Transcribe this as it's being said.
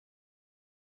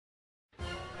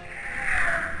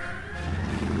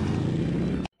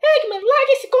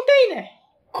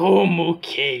Como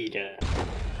queira.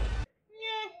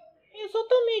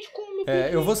 Exatamente como eu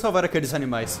eu vou salvar aqueles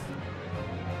animais.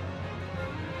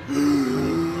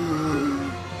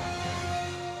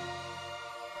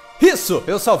 Isso!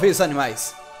 Eu salvei os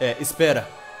animais. Espera.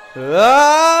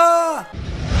 Ah!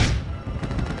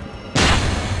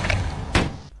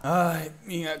 Ai,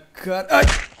 minha cara. Ai!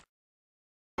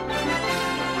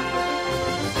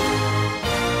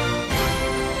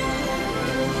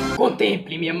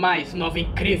 Contemple minha mais nova e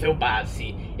incrível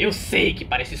base. Eu sei que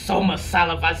parece só uma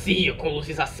sala vazia com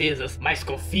luzes acesas, mas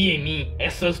confia em mim,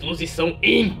 essas luzes são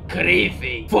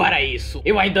incríveis. Fora isso,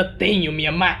 eu ainda tenho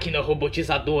minha máquina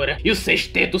robotizadora e o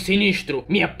sexteto sinistro,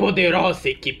 minha poderosa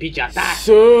equipe de ataque.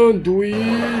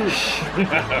 Sanduíche!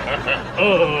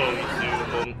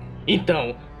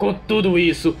 Então, com tudo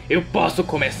isso, eu posso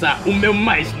começar o meu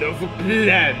mais novo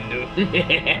plano.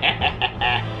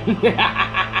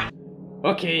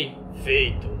 Ok,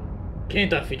 feito. Quem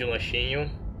tá afim de um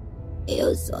lanchinho?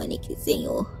 Eu, Sonic,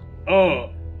 senhor. Oh,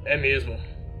 é mesmo.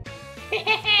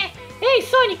 Ei,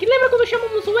 Sonic, lembra quando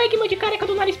chamamos o Eggman de careca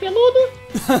do nariz peludo?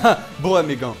 Boa,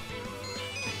 amigão.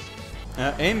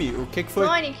 Amy, o que foi?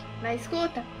 Sonic, na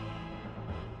escuta.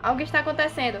 Algo está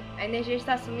acontecendo. A energia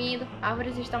está sumindo,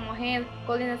 árvores estão morrendo,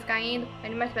 colinas caindo,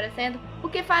 animais perecendo. O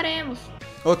que faremos?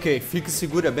 Ok, fique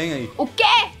segura bem aí. O quê?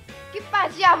 Que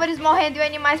parte de árvores morrendo e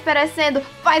animais perecendo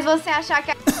faz você achar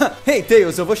que... Hey,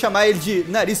 Tails, eu vou chamar ele de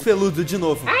nariz peludo de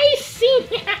novo. Aí sim!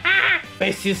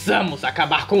 Precisamos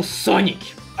acabar com o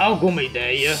Sonic. Alguma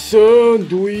ideia?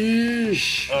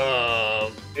 Sanduíche!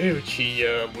 Eu te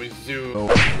amo, Zu.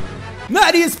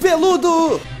 Nariz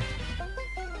peludo!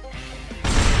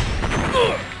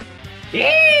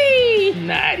 Ei,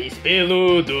 nariz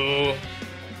peludo.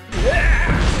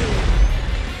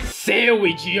 Seu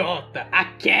idiota!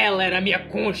 Aquela era minha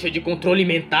concha de controle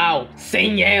mental.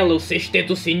 Sem ela, o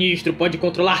sexteto sinistro pode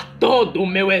controlar todo o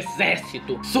meu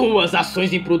exército. Suas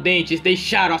ações imprudentes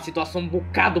deixaram a situação um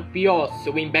bocado pior,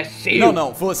 seu imbecil.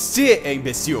 Não, você é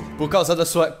imbecil, por causa da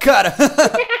sua cara.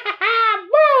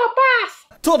 Boa, paz!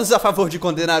 Todos a favor de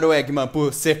condenar o Eggman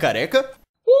por ser careca?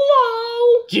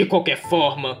 De qualquer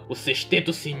forma, o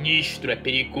sexteto sinistro é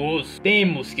perigoso.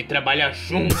 Temos que trabalhar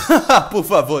juntos. Por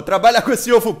favor, trabalha com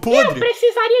esse ovo Eu podre.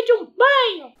 precisaria de um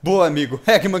banho! Boa, amigo.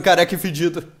 Eggman careca e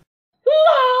fedido.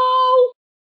 LOL!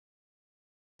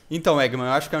 Então, Eggman,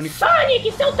 eu acho que é a única... Sonic,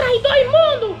 seu traidor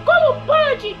imundo! Como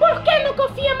pode? Por que não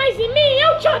confia mais em mim?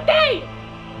 Eu te odeio!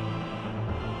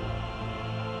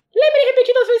 Lembre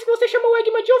repetidas vezes que você chamou o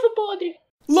Eggman de ovo podre.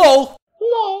 LOL!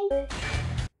 LOL!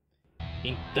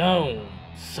 Então,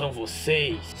 são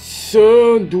vocês?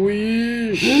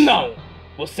 Sanduíche! Não!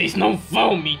 Vocês não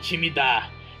vão me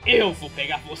intimidar! Eu vou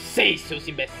pegar vocês, seus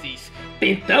imbecis!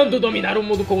 Tentando dominar o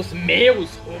mundo com os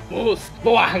meus robôs!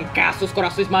 Vou arrancar seus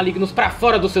corações malignos pra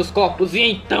fora dos seus corpos e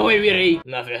então eu irei!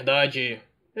 Na verdade,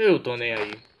 eu tô nem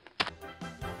aí.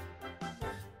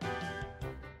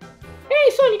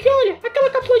 Ei, Sonic, olha! Aquela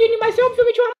cápsula de animais é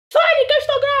obviamente uma... Sonic, eu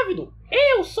estou grávido!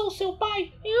 Eu sou seu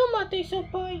pai! Eu matei seu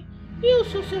pai! Eu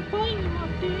sou seu pai e me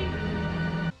matei.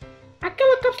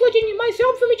 Aquela cápsula de animais é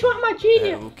obviamente uma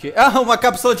armadilha. O quê? Uma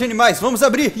cápsula de animais. Vamos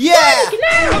abrir. Yeah! Sonic,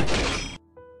 não!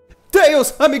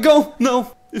 Tails, amigão.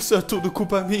 Não, isso é tudo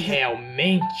culpa minha.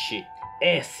 Realmente,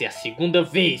 essa é a segunda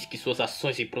vez que suas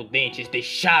ações imprudentes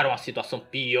deixaram a situação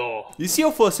pior. E se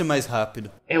eu fosse mais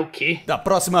rápido? É o quê? Da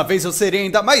próxima vez eu serei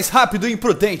ainda mais rápido e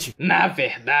imprudente. Na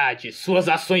verdade, suas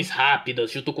ações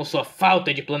rápidas junto com sua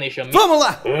falta de planejamento... Vamos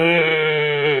lá!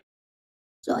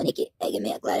 Sonic,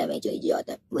 Eggman é claramente um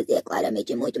idiota. Você é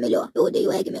claramente muito melhor. Eu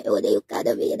odeio o Eggman, eu odeio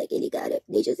cada veia daquele cara.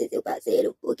 Deixa eu ser seu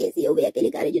parceiro, porque se eu ver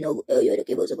aquele cara de novo, eu juro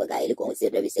que vou sufocar ele com o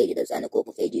seu travesseiro e dançar no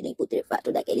corpo fedido e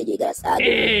putrefato daquele desgraçado.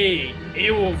 Ei,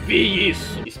 eu ouvi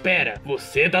isso. Espera,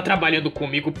 você tá trabalhando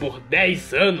comigo por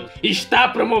 10 anos? Está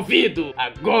promovido!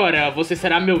 Agora você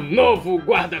será meu novo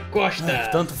guarda-costas.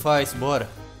 Tanto faz, bora.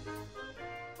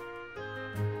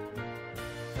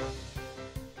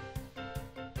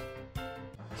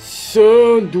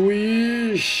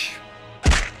 Sanduíche!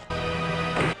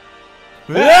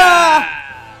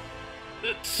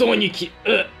 Sonic,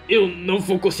 eu não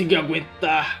vou conseguir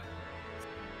aguentar.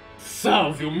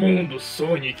 Salve o mundo,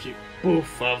 Sonic. Por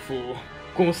favor,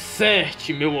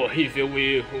 conserte meu horrível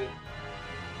erro.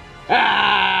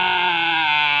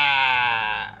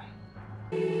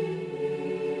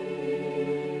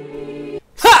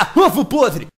 Ovo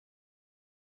podre!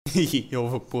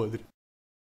 Ovo podre.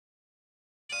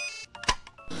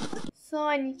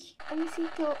 Sonic, eu me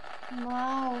sinto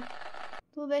mal.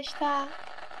 Tudo está...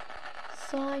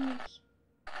 Sonic,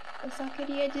 eu só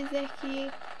queria dizer que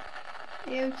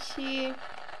eu te...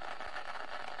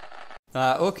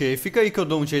 Ah, ok. Fica aí que eu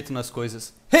dou um jeito nas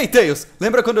coisas. Hey, Tails!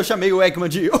 Lembra quando eu chamei o Eggman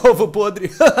de ovo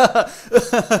podre?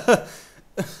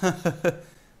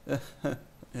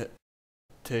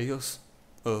 Tails?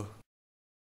 Oh.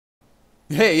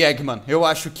 Hey, Eggman, eu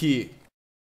acho que...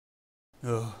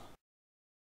 Oh.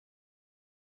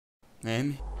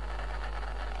 M?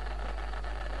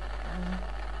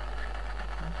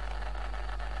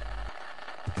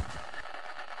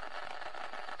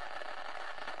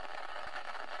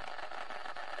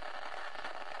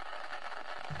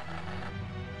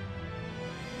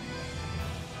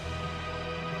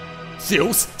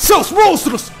 Seus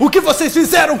monstros! O que vocês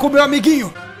fizeram com meu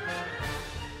amiguinho?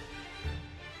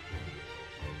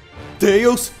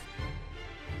 Tails?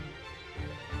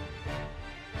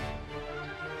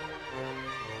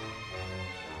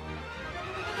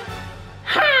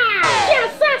 Que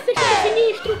azar, seu cara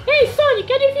sinistro! Ei,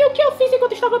 Sonic, adivinha o que eu fiz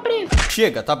enquanto estava preso?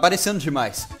 Chega, tá parecendo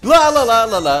demais. Lá, lá, lá,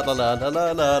 lá, lá, lá, lá,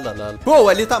 lá, lá, lá, lá. Pô,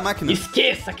 ali tá a máquina.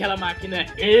 Esqueça aquela máquina.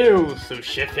 Eu sou o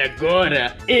chefe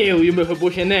agora. Eu e o meu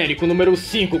robô genérico número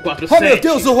 547. Oh, meu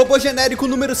Deus, o robô genérico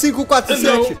número 547.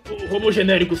 Não, o robô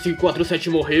genérico 547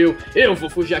 morreu. Eu vou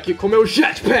fugir aqui com meu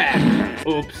jetpack.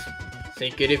 Ups,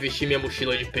 sem querer vestir minha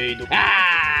mochila de peido.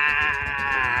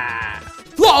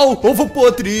 LOL, ovo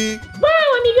podre. Bom,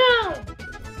 amigão!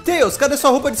 Tails, cadê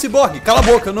sua roupa de ciborgue? Cala a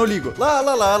boca, eu não ligo. Lá,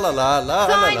 lá, lá, lá, lá, lá,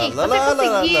 Sonic, lá, você lá,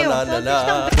 conseguiu. lá, lá, Todos lá,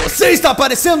 estão lá. Você está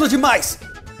aparecendo demais.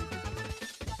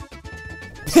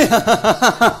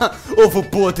 Ovo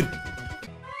podre.